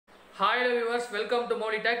Hi viewers, welcome to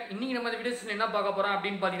Mouli Tech. இன்னைக்கு நம்ம இந்த வீடியோஸ்ல என்ன பார்க்க போறோம்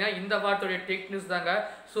அப்படினு பாத்தீங்கன்னா இந்த வாரத்தோட டெக் நியூஸ் தாங்க.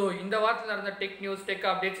 சோ இந்த வாரத்துல நடந்த டெக் நியூஸ், டெக்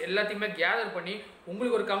அப்டேட்ஸ் எல்லாத்தையுமே கேதர் பண்ணி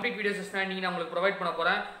உங்களுக்கு ஒரு கம்ப்ளீட் வீடியோ செஷன் இன்னைக்கு நான் உங்களுக்கு ப்ரொவைட் பண்ண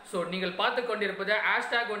போறேன். சோ நீங்கள் பார்த்து கொண்டிருப்பது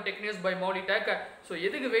 #OneTechNews by Mouli Tech. So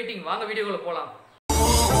எதுக்கு வெயிட்டிங், வாங்க வீடியோக்குள்ள போலாம்.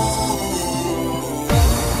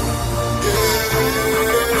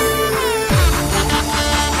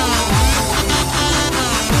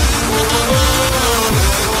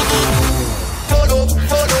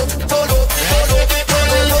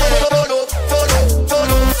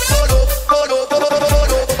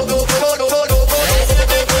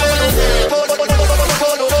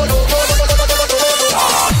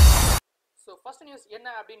 ஃபர்ஸ்ட் நியூஸ் என்ன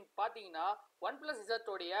அப்படின்னு பார்த்தீங்கன்னா Oneplus Z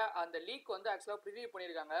உடைய அந்த லீக் வந்து ஆக்சுவலாக ப்ரிவியூ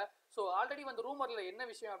பண்ணியிருக்காங்க. ஸோ ஆல்ரெடி வந்து ரூமரில் என்ன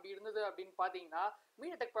விஷயம் அப்படி இருந்தது அப்படின்னு பார்த்தீங்கன்னா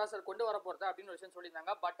மீடியாடெக் ப்ராசர் கொண்டு வர போகிறது அப்படின்னு ஒரு விஷயம்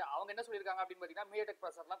சொல்லியிருந்தாங்க. பட் அவங்க என்ன சொல்லியிருக்காங்க அப்படின்னு பார்த்தீங்கன்னா மீடியாடெக்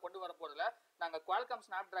ப்ராசர்லாம் கொண்டு வர போகிறதுல நாங்கள் Qualcomm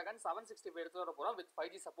Snapdragon 765 எடுத்து வர போகிறோம் வித்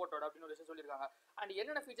 5G சப்போர்ட்டோட அப்படின்னு ஒரு விஷயம் சொல்லியிருக்காங்க. அண்ட்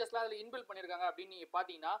என்னென்ன ஃபீச்சர்ஸ்லாம் அதில் இன்பில்ட் பண்ணியிருக்காங்க அப்படின்னு நீங்கள்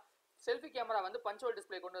பார்த்தீங்கன்னா செல்ஃபி கேமரா வந்து பஞ்சுவல்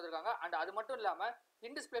டிஸ்பிளே கொண்டு வந்திருக்காங்க. அண்ட் அது மட்டும் இல்லாமல்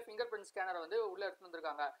இன் டிஸ்பிளே ஃபிங்கர் பிரிண்ட் ஸ்கேனரை வந்து உள்ளே எடுத்து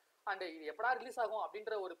வந்திருக்காங்க. அண்ட் இது எப்படா ரிலீஸ் ஆகும்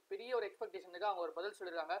அப்படின்ற ஒரு பெரிய ஒரு எக்ஸ்பெக்டேஷனுக்கு அவங்க ஒரு பதில்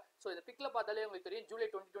சொல்லியிருக்காங்க. ஸோ இந்த பிக்ல பார்த்தாலே உங்களுக்கு தெரியும் ஜூலை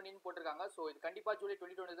 2020 போட்டிருக்காங்க. ஸோ இது கண்டிப்பாக ஜூலை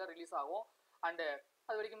 2020 தான் ரிலீஸ் ஆகும். அண்ட்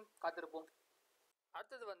அது வரைக்கும் காத்திருப்போம்.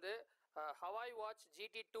 அடுத்தது வந்து Huawei வாட்ச்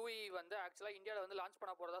GT2e வந்து ஆக்சுவலாக இந்தியாவில் வந்து லான்ச்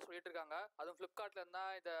பண்ண போகிறதா சொல்லிட்டு இருக்காங்க. அதுவும் ஃப்ளிப்கார்ட்ல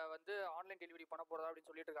இருந்தால் இதை வந்து ஆன்லைன் டெலிவரி பண்ண போகிறதா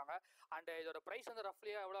அப்படின்னு சொல்லிட்டு இருக்காங்க. அண்ட் இதோட ப்ரைஸ் வந்து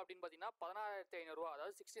ரஃப்லியாக எவ்வளோ அப்படின்னு பார்த்தீங்கன்னா 16,500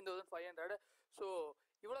 அதாவது 16,500. ஸோ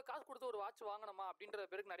இவ்வளோ காசு கொடுத்து ஒரு வாட்ச் வாங்கணுமா அப்படின்ற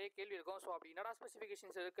பேருக்கு நிறைய கேள்வி இருக்கும். ஸோ அப்படி என்னடா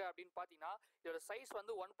ஸ்பெசிஃபிகேஷன்ஸ் இருக்குது அப்படின்னு பார்த்தீங்கன்னா இதோட சைஸ்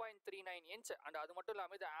வந்து 1.39 இன்ச். அண்ட் அது மட்டும்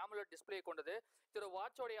இல்லாமல் இது AMOLED டிஸ்பிளே கொண்டது. இதோட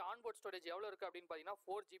வாட்சோடைய ஆன்போர்ட் ஸ்டோரேஜ் எவ்வளோ இருக்குது அப்படின்னு பார்த்தீங்கன்னா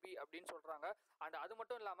 4GB அப்படின்னு சொல்கிறாங்க. அண்ட் அது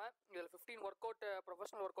மட்டும் இல்லாமல் இதில் 15 work out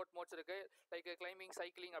professional work out modes இருக்குது. லைக் கிளைம்பிங்,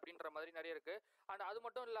 சைக்கிளிங் அப்படின்ற மாதிரி நிறைய இருக்குது. அண்ட் அது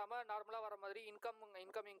மட்டும் இல்லாமல் நார்மலாக வர மாதிரி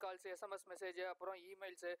இன்கமிங் கால்ஸ், SMS மெசேஜ், அப்புறம்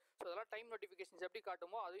இமெயில்ஸு, ஸோ அதெல்லாம் டைம் நோட்டிஃபிகேஷன்ஸ் எப்படி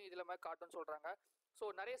காட்டுமோ அதுவும் இதில் மாதிரி காட்டும்னு சொல்கிறாங்க. ஸோ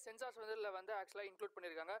நிறைய சென்சார்ஸ் வந்து இதில் வந்து ஆக்சுவலாக இன்க்ளூட்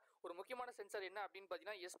பண்ணியிருக்காங்க. ஒரு முக்கியமான சென்சார் என்ன அப்படின்னு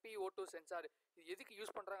பார்த்தீங்கன்னா SpO2 சென்சார். இது எதுக்கு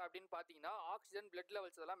யூஸ் பண்ணுறாங்க அப்படின்னு பார்த்தீங்கன்னா ஆக்சிஜன், பிளட்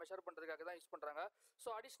லெவல்ஸ் இதெல்லாம் மெஷர் பண்ணுறதுக்காக தான் யூஸ் பண்ணுறாங்க. ஸோ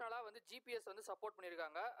அடிஷ்னலாக வந்து GPS வந்து சப்போர்ட்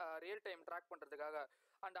பண்ணியிருக்காங்க ரியல் டைம் ட்ராக் பண்ணுறதுக்காக.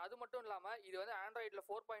 அண்ட் அது மட்டும் இல்லாமல் இது வந்து ஆண்ட்ராய்டில்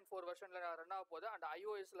 4.4 வெர்ஷனில் ரன் ஆக போகுது. அண்ட்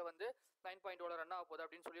iOSல வந்து 9.0 ரன் ஆக போகுது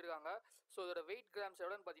அப்படின்னு சொல்லியிருக்காங்க. ஸோ இதோட வெயிட் கிராம்ஸ்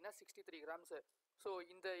எவ்வளோன்னு பார்த்தீங்கன்னா 63 கிராம்ஸ். ஸோ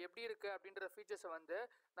இந்த எப்படி இருக்குது அப்படின்ற ஃபீச்சர்ஸை வந்து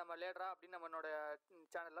நம்ம லேட்டரா அப்படின்னு நம்மளோட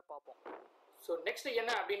சேனலில் பார்ப்போம். ஸோ நெக்ஸ்ட்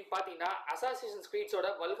என்ன அப்படின்னு பார்த்தீங்கன்னா Assassian Creedஸோட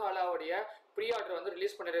Valhalla-உடைய ப்ரீ ஆர்டர் வந்து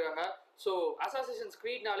ரிலீஸ் பண்ணியிருக்காங்க. ஸோ Assassian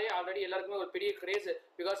Creedனாலே ஆல்ரெடி எல்லாருக்குமே ஒரு பெரிய கிரேஸ்,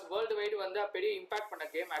 பிகாஸ் வேர்ல்டு வைடு வந்து பெரிய இம்பாக்ட் பண்ண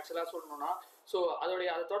கேம் ஆக்சுவலாக சொல்லணும்னா. ஸோ அதை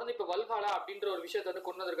தொடர்ந்து இப்போ Valhalla அப்படின்ற ஒரு விஷயத்தை வந்து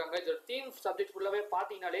கொண்டு வந்திருக்காங்க. இதோட தீம் சப்ஜெக்ட் ஃபுல்லாகவே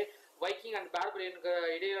பார்த்தீங்கன்னாலே வைக்கிங் அண்ட் பார்பரியனுக்கு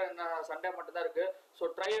இடையிலான சண்டை மட்டும் தான் இருக்குது. ஸோ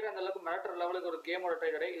ட்ரைலர் அந்த அளவுக்கு மிரட்டர் லெவலுக்கு ஒரு கேமோட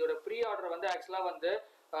ட்ரைலரு. இதோட ப்ரீ ஆர்டர் வந்து ஆக்சுவலாக வந்து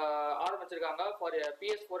ஆரம்பிச்சிருக்காங்க ஃபார்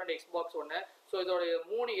PS4 அண்ட் Xbox ஒன்று. ஸோ இதோட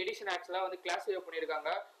 3 எடிஷன் ஆக்சுவலாக வந்து கிளாஸிஃபை பண்ணியிருக்காங்க.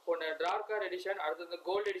 ஒன்று டார்க்கர் எடிஷன், அடுத்து வந்து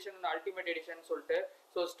gold edition and ultimate edition சொல்லிட்டு.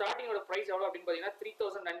 ஸோ ஸ்டார்டிங்கோட ப்ரைஸ் எவ்வளோ அப்படின்னு பார்த்தீங்கன்னா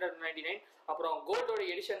 3,999. அப்புறம் கோல்டோட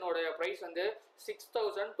எடிஷனோட ப்ரைஸ் வந்து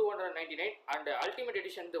 6,299. அண்ட் அல்டிமேட்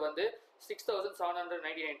எடிஷன் வந்து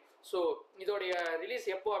 6,799. ஸோ இதோடைய ரிலீஸ்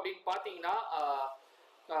எப்போ அப்படின்னு பார்த்தீங்கன்னா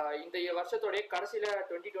இந்த வருஷத்தோடைய கடைசியில்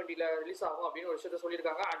 2020 ரிலீஸ் ஆகும் அப்படின்னு ஒரு விஷயத்த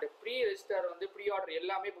சொல்லியிருக்காங்க. அண்ட் ப்ரீ ரெஜிஸ்டர் வந்து ப்ரீ ஆர்டர்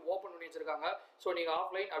எல்லாமே இப்போ ஓப்பன் பண்ணி வச்சிருக்காங்க. ஸோ நீங்கள்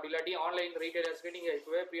ஆஃப்லைன் அப்படி இல்லாட்டி ஆன்லைன் ரீட்டைலர்ஸ்க்கு நீங்கள்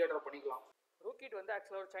இப்போவே ப்ரீ ஆர்டர் பண்ணிக்கலாம். Rokid வந்து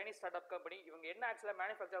ஆக்சுவலாக ஒரு சைனீஸ் ஸ்டார்ட் அப் கம்பெனி. இவங்க என்ன ஆக்சுவலாக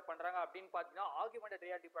மேனுஃபேக்சர் பண்ணுறாங்க அப்படின்னு பார்த்தீங்கன்னா ஆகுமெண்டட்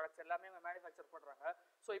ரியாலிட்டி ப்ராடக்ட்ஸ் எல்லாமே இவங்க மேனுஃபேக்சர் பண்ணுறாங்க.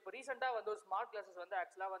 ஸோ இப்போ ரீசெண்டாக வந்து ஒரு ஸ்மார்ட் கிளாஸஸ் வந்து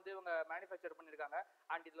ஆக்சுவலாக வந்து இவங்க மேனுஃபேக்சர் பண்ணியிருக்காங்க.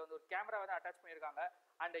 அண்ட் இதில் வந்து ஒரு கேமரா வந்து அட்டாச் பண்ணியிருக்காங்க.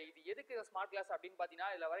 அண்ட் இது எதுக்கு ஸ்மார்ட் கிளாஸ் அப்படின்னு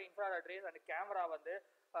பார்த்தீங்கன்னா இதில் வர இன்ஃப்ராரெட் ரேஸ் அண்ட் கேமரா வந்து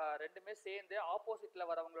ரெண்டுமே சேர்ந்து ஆப்போசிட்டில்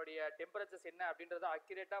வரவங்களுடைய டெம்பரேச்சர்ஸ் என்ன அப்படின்றத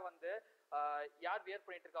அக்யூரேட்டாக வந்து யார் வியர்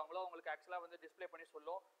பண்ணிட்டு இருக்காங்களோ அவங்களுக்கு ஆக்சுவலாக வந்து டிஸ்பிளே பண்ணி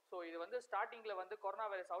சொல்லும். ஸோ இது வந்து ஸ்டார்டிங்கில் வந்து கொரோனா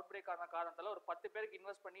வைரஸ் அவுட் பிரேக் ஆன காரணத்தால் ஒரு 10 பேருக்கு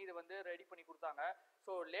இன்வெஸ்ட் பண்ணி இது வந்து ரெடி பண்ணி கொடுத்தாங்க.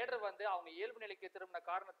 ஸோ லேட்டர் வந்து அவங்க இயல்பு நிலைக்கு திரும்பின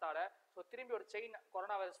காரணத்தால் ஸோ திரும்பி ஒரு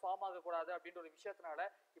கொரோனா வைரஸ் ஃபார்ம் ஆகக்கூடாது அப்படின்ற ஒரு விஷயத்தினால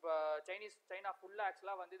இப்போ சைனா ஃபுல்லாக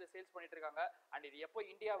ஆக்சுவலாக வந்து இதை சேல்ஸ் பண்ணிட்டு இருக்காங்க. அண்ட் இது எப்போ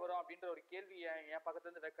இந்தியா வரும் அப்படின்ற ஒரு கேள்வி என்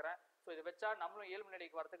பக்கத்துலேருந்து வைக்கிறேன். ஸோ இது வச்சா நம்மளும் இயல்பு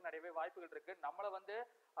நிலைக்கு வரதுக்கு நிறையவே வாய்ப்புகள் இருக்குது. நம்மளை வந்து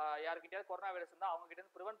யாருக்கிட்டயாவது கொரோனா வைரஸ் இருந்தால் அவங்க கிட்ட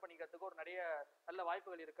இருந்து ப்ரிவென்ட் பண்ணிக்கிறதுக்கு ஒரு நிறைய நல்ல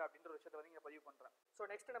வாய்ப்புகள் இருக்குது அப்படின்ற ஒரு விஷயத்தை வந்து இங்கே பதிவு பண்ணுறேன். ஸோ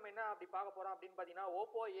நெக்ஸ்ட் நம்ம என்ன அப்படி பார்க்க போகிறோம் அப்படின்னு பார்த்தீங்கன்னா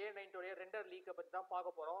Oppo A92 ரெண்டர் லீக்கை பற்றி தான்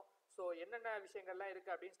பார்க்க போகிறோம். ஸோ என்னென்ன விஷயங்கள்லாம்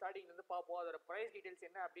இருக்குது அப்படின்னு ஸ்டார்டிங்லேருந்து பார்ப்போம். அதோட ப்ரைஸ் டீட்டெயில்ஸ்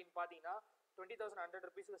என்ன அப்படின்னு பார்த்தீங்கன்னா 20,100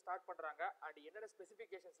 rupees ஸ்டார்ட் பண்ணுறாங்க. அண்ட் என்னென்ன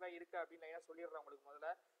ஸ்பெசிஃபிகேஷன்ஸ்லாம் இருக்குது அப்படின்னு நான் சொல்லிடுறேன் உங்களுக்கு முதல்ல.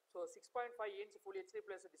 So 6.5 inch full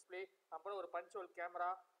HD+ display, அப்புறம் ஒரு punch hole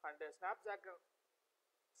camera and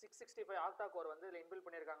 665 ஆக்டா core வந்து இதில் இன்பில்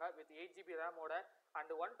பண்ணியிருக்காங்க வித் 8GB ரேமோட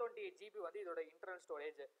அண்ட் 128GB வந்து இதோட இன்டர்னல்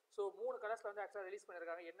ஸ்டோரேஜ். ஸோ 3 கலர்ஸில் வந்து ஆக்சுவலாக ரிலீஸ்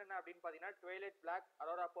பண்ணியிருக்காங்க. என்னென்ன அப்படின்னு பார்த்தீங்கன்னா twilight black,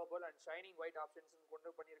 Arora purple and shining white options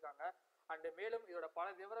கொண்டு பண்ணியிருக்காங்க. அண்ட் மேலும் இதோட பல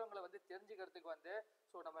விவரங்களை வந்து தெரிஞ்சுக்கிறதுக்கு வந்து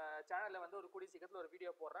ஸோ நம்ம சேனலில் வந்து ஒரு கூடிய சீக்கிரத்தில் ஒரு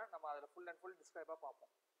வீடியோ போடுறேன். நம்ம அதில் ஃபுல் அண்ட் ஃபுல் டிஸ்கிரைபாக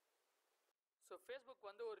பார்ப்போம். ஸோ ஃபேஸ்புக்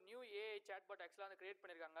வந்து ஒரு நியூ ஏஐ சேட்பாட் ஆக்சுவலாக வந்து கிரியேட்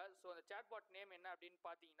பண்ணியிருக்காங்க. ஸோ அந்த சேட்பாட் நேம் என்ன அப்படின்னு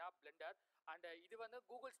பார்த்தீங்கன்னா பிளெண்டர். அண்ட் இது வந்து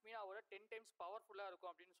கூகுள் ஸ்மீனாவோட 10 டைம்ஸ் பவர்ஃபுல்லாக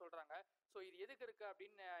இருக்கும் அப்படின்னு சொல்கிறாங்க. ஸோ இது எதுக்கு இருக்குது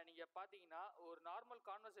அப்படின்னு நீங்கள் பார்த்தீங்கன்னா ஒரு நார்மல்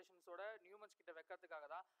கான்வர்சேஷன்ஸோட ஹியூமன்ஸ் கிட்ட வைக்கிறதுக்காக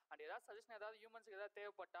தான். அண்ட் ஏதாவது சஜஷன் ஏதாவது ஹியூமன்ஸ்க்கு ஏதாவது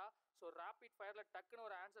தேவைப்பட்டா ஸோ ரேபிட் ஃபயரில் டக்குன்னு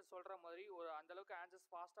ஒரு ஆன்சர் சொல்கிற மாதிரி ஒரு அந்தளவுக்கு ஆன்சர்ஸ்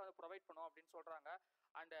ஃபாஸ்ட்டாக வந்து ப்ரொவைட் பண்ணும் அப்படின்னு சொல்கிறாங்க.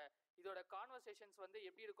 அண்ட் இதோட கான்வர்சேஷன்ஸ் வந்து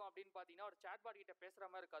எப்படி இருக்கும் அப்படின்னு பார்த்தீங்கன்னா ஒரு சேட்பாட் கிட்ட பேசுகிற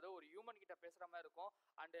மாதிரி இருக்காது, ஒரு ஹியூமன் கிட்ட பேசுகிற மாதிரி இருக்கும்.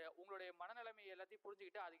 அண்ட் உங்களுடைய மனநிலைமை எல்லாத்தையும்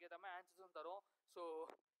புரிஞ்சுக்கிட்டு அதுக்கேற்ற மாதிரி ஆன்சர்ஸும் தரும். ஸோ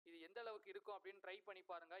இது எந்த அளவுக்கு இருக்கும் அப்படின்னு ட்ரை பண்ணி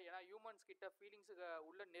பாருங்க. ஏன்னா ஹியூமன்ஸ் கிட்ட ஃபீலிங்ஸுக்கு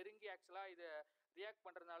உள்ள நெருங்கி ஆக்சுவலாக இது ரியாக்ட்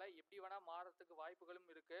பண்ணுறதுனால எப்படி வேணால் மாறதுக்கு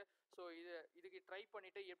வாய்ப்புகளும் இருக்குது. ஸோ இதுக்கு ட்ரை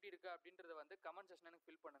பண்ணிவிட்டு எப்படி இருக்குது அப்படின்றத வந்து கமெண்ட் செக்ஷன் எனக்கு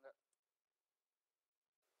ஃபில் பண்ணுங்கள்.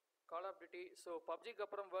 கால் ஆஃப் டியூட்டி ஸோ பப்ஜிக்கு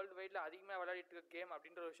அப்புறம் வேர்ல்டு வைடில் அதிகமாக விளையாடிட்டு இருக்க கேம்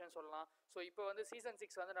அப்படின்ற ஒரு விஷயம் சொல்லலாம். ஸோ இப்போ வந்து சீசன்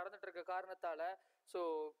 6 வந்து நடந்துட்டு இருக்க காரணத்தால் ஸோ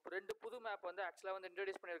 2 புது மேப் வந்து ஆக்சுவலாக வந்து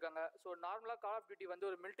இன்ட்ரடியூஸ் பண்ணியிருக்காங்க. ஸோ நார்மலாக கால் ஆஃப் டியூட்டி வந்து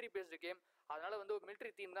ஒரு மிலிட்ரி பேஸ்டு கேம், அதனால் வந்து ஒரு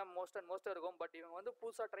மிலிட்ரி தீம் தான் மோஸ்ட்டாக இருக்கும். பட் இவங்க வந்து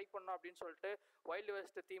புதுசாக ட்ரை பண்ணோம் அப்படின்னு சொல்லிட்டு வைல்டு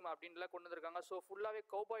வெஸ்ட் தீம் அப்படின்லாம் கொண்டு வந்திருக்காங்க. ஸோ ஃபுல்லாகவே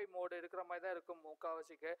கௌபாய் மோடு இருக்கிற மாதிரி தான் இருக்கும்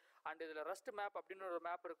முக்கால்வாசிக்கு. அண்ட் இதில் ரஸ்ட் மேப் அப்படின்னு ஒரு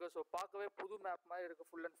மேப் இருக்குது. ஸோ பார்க்கவே புது மேப் மாதிரி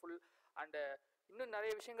இருக்குது ஃபுல் அண்ட் ஃபுல். அண்டு இன்னும்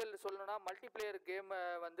நிறைய விஷயங்கள் சொல்லணும்னா மல்டிபிளேயர் கேமை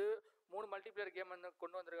வந்து 3 மல்டிபிளேயர் கேம் வந்து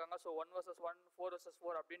கொண்டு வந்திருக்காங்க. ஸோ 1 vs 1, 4 vs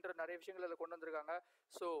 4 அப்படின்ற நிறைய விஷயங்கள் அதில் கொண்டு வந்திருக்காங்க.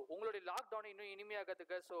 ஸோ உங்களுடைய லாக்டவுனை இன்னும்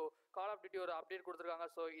இனிமையாக்கிறதுக்கு ஸோ கால் ஆஃப் டியூட்டி ஒரு அப்டேட் கொடுத்துருக்காங்க.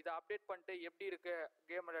 ஸோ இதை அப்டேட் பண்ணிட்டு எப்படி இருக்குது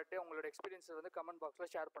கேம் விளையாட்டு உங்களோட எக்ஸ்பீரியன்ஸை வந்து கமெண்ட்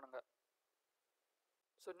பாக்ஸில் ஷேர் பண்ணுங்கள்.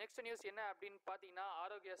 ஸோ நெக்ஸ்ட் நியூஸ் என்ன அப்படின்னு பார்த்தீங்கன்னா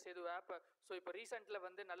ஆரோக்கியா சேது ஆப். ஸோ இப்போ ரீசெண்டில்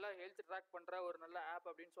வந்து நல்லா ஹெல்த் ட்ராக் பண்ணுற ஒரு நல்ல ஆப்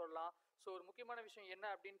அப்படின்னு சொல்லலாம். ஸோ ஒரு முக்கியமான விஷயம் என்ன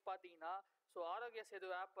அப்படின்னு பார்த்தீங்கன்னா ஸோ ஆரோக்கியா சேது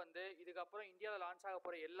ஆப் வந்து இதுக்கப்புறம் இந்தியாவில் லான்ச் ஆக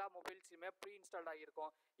போகிற எல்லா மொபைல்ஸ்லையுமே ப்ரீ இன்ஸ்டால்ட்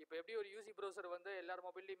ஆகியிருக்கும். இப்போ எப்படி ஒரு யூசி ப்ரௌசர் வந்து எல்லார்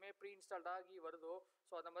மொபைல்லையுமே ப்ரீ இன்ஸ்டால்ட் ஆகி வருதோ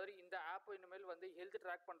ஸோ அந்த மாதிரி இந்த ஆப் இனிமேல் வந்து ஹெல்த்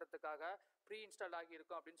ட்ராக் பண்ணுறதுக்காக ப்ரீ இன்ஸ்டால்ட்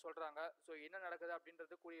ஆகியிருக்கும் அப்படின்னு சொல்கிறாங்க. ஸோ என்ன நடக்குது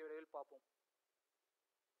அப்படின்றது கூடிய விரைவில் பார்ப்போம்.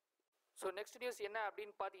 ஸோ நெக்ஸ்ட் நியூஸ் என்ன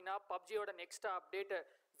அப்படின்னு பார்த்தீங்கன்னா பப்ஜியோட நெக்ஸ்ட் அப்டேட்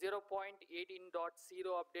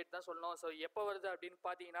 0.18.0 அப்டேட் தான் சொல்லணும். ஸோ எப்போ வருது அப்படின்னு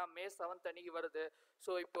பார்த்தீங்கன்னா May 7th அன்னைக்கு வருது.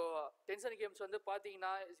 ஸோ இப்போ டென்ஷன் கேம்ஸ் வந்து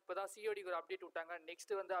பார்த்தீங்கன்னா இப்போ தான் சிஓடிக்கு ஒரு அப்டேட் விட்டாங்க.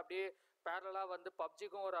 நெக்ஸ்ட் வந்து அப்படியே பேரலாக வந்து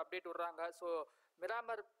பப்ஜிக்கும் ஒரு அப்டேட் விடுறாங்க. ஸோ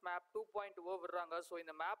மிராமர் மேப் 2.0 விடுறாங்க. ஸோ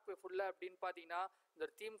இந்த மேப் ஃபுல்லாக அப்படின்னு பார்த்தீங்கன்னா இந்த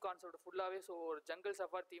தீம் கான்செப்ட் ஃபுல்லாகவே ஸோ ஒரு ஜங்கிள்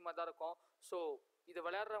சஃபாரி தீமாக தான் இருக்கும். ஸோ இது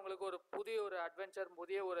விளையாடுறவங்களுக்கு ஒரு புதிய ஒரு அட்வென்ச்சர்,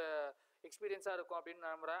 புதிய ஒரு எக்ஸ்பீரியன்ஸாக இருக்கும் அப்படின்னு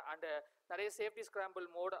நம்புகிறேன். அண்டு நிறைய சேஃப்டி ஸ்கிராம்பிள்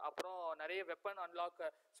மோட், அப்புறம் நிறைய வெப்பன் அன்லாக்,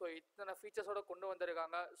 ஸோ இத்தனை ஃபீச்சர்ஸோடு கொண்டு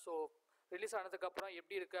வந்திருக்காங்க. ஸோ ரிலீஸ் ஆனதுக்கப்புறம்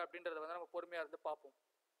எப்படி இருக்குது அப்படின்றத வந்து நம்ம பொறுமையாக இருந்து பார்ப்போம்.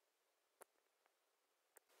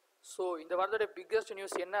 ஸோ இந்த வாரத்தோட பிக்கஸ்ட்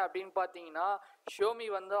நியூஸ் என்ன அப்படின்னு பார்த்தீங்கன்னா xiaomi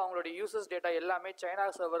வந்து அவங்களோட யூசர்ஸ் டேட்டா எல்லாமே சைனா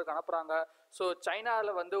சர்வருக்கு அனுப்புகிறாங்க. ஸோ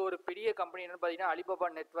சைனாவில் வந்து ஒரு பெரிய கம்பெனி என்னன்னு பார்த்தீங்கன்னா Alibaba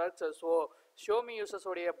networks. So xiaomi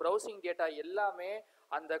யூசர்ஸோடைய browsing data எல்லாமே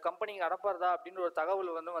அந்த கம்பெனிக்கு அனுப்புறதா அப்படின்ற ஒரு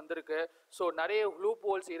தகவல் வந்து வந்திருக்கு. ஸோ நிறைய லூப்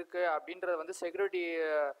ஹோல்ஸ் இருக்குது அப்படின்றத வந்து செக்யூரிட்டி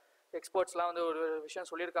எக்ஸ்பர்ட்ஸ்லாம் வந்து ஒரு விஷயம்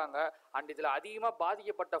சொல்லியிருக்காங்க. அண்ட் இதில் அதிகமாக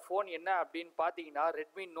பாதிக்கப்பட்ட ஃபோன் என்ன அப்படின்னு பார்த்தீங்கன்னா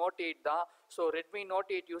Redmi Note 8 தான். ஸோ Redmi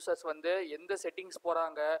Note 8 யூசர்ஸ் வந்து எந்த செட்டிங்ஸ்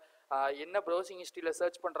போகிறாங்க, என்ன ப்ரௌசிங் ஹிஸ்ட்ரியில்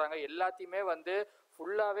சர்ச் பண்ணுறாங்க எல்லாத்தையுமே வந்து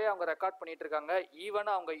ஃபுல்லாகவே அவங்க ரெக்கார்ட் பண்ணிகிட்டு இருக்காங்க.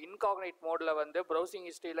 ஈவன் அவங்க இன்காக்னைட் மோடில் வந்து ப்ரௌசிங்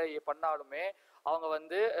ஹிஸ்ட்ரியில் பண்ணாலுமே அவங்க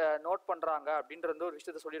வந்து நோட் பண்ணுறாங்க அப்படின்றது ஒரு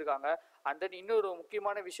விஷயத்த சொல்லியிருக்காங்க. அண்ட் தென் இன்னொரு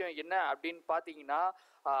முக்கியமான விஷயம் என்ன அப்படின்னு பார்த்தீங்கன்னா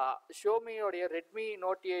xiaomiயோடைய Redmi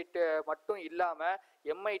Note 8 மட்டும் இல்லாமல்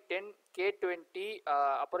MI 10, K20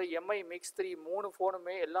 அப்புறம் MI Mix 3 3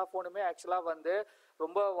 ஃபோனுமே எல்லா ஃபோனுமே ஆக்சுவலாக வந்து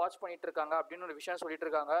ரொம்ப வாட்ச் பண்ணிட்டு இருக்காங்க அப்படின்னு ஒரு விஷயம் சொல்லிட்டு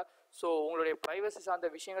இருக்காங்க. ஸோ உங்களுடைய ப்ரைவசி சார்ந்த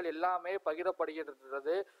விஷயங்கள் எல்லாமே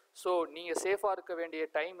பகிரப்படுகிறது. ஸோ நீங்கள் சேஃபாக இருக்க வேண்டிய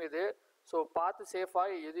டைம் இது. ஸோ பார்த்து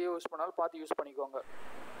சேஃபாக எது யூஸ் பண்ணாலும் பார்த்து யூஸ் பண்ணிக்கோங்க.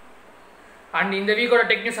 அண்ட் இந்த வீக்கோட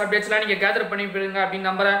டெக் நியூஸ் அப்டேட்ஸ்லாம் நீங்கள் கேதர் பண்ணிப்பீங்க அப்படின்னு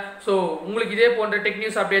நம்புறேன். ஸோ உங்களுக்கு இதே போன்ற டெக்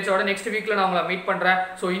நியூஸ் அப்டேட்ஸோட நெக்ஸ்ட் வீக்கில் நான் உங்களை மீட் பண்ணுறேன்.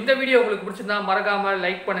 ஸோ இந்த வீடியோ உங்களுக்கு பிடிச்சிருந்தா மறக்காமல்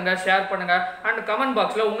லைக் பண்ணுங்கள், ஷேர் பண்ணுங்கள் அண்ட் கமெண்ட்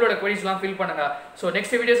பாக்ஸில் உங்களோட கொரிஸ்லாம் ஃபில் பண்ணுங்கள். ஸோ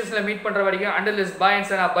நெக்ஸ்ட் வீடியோ செஷனில் மீட் பண்ணுற வரைக்கும் until this by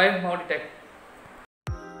and by Molly tech.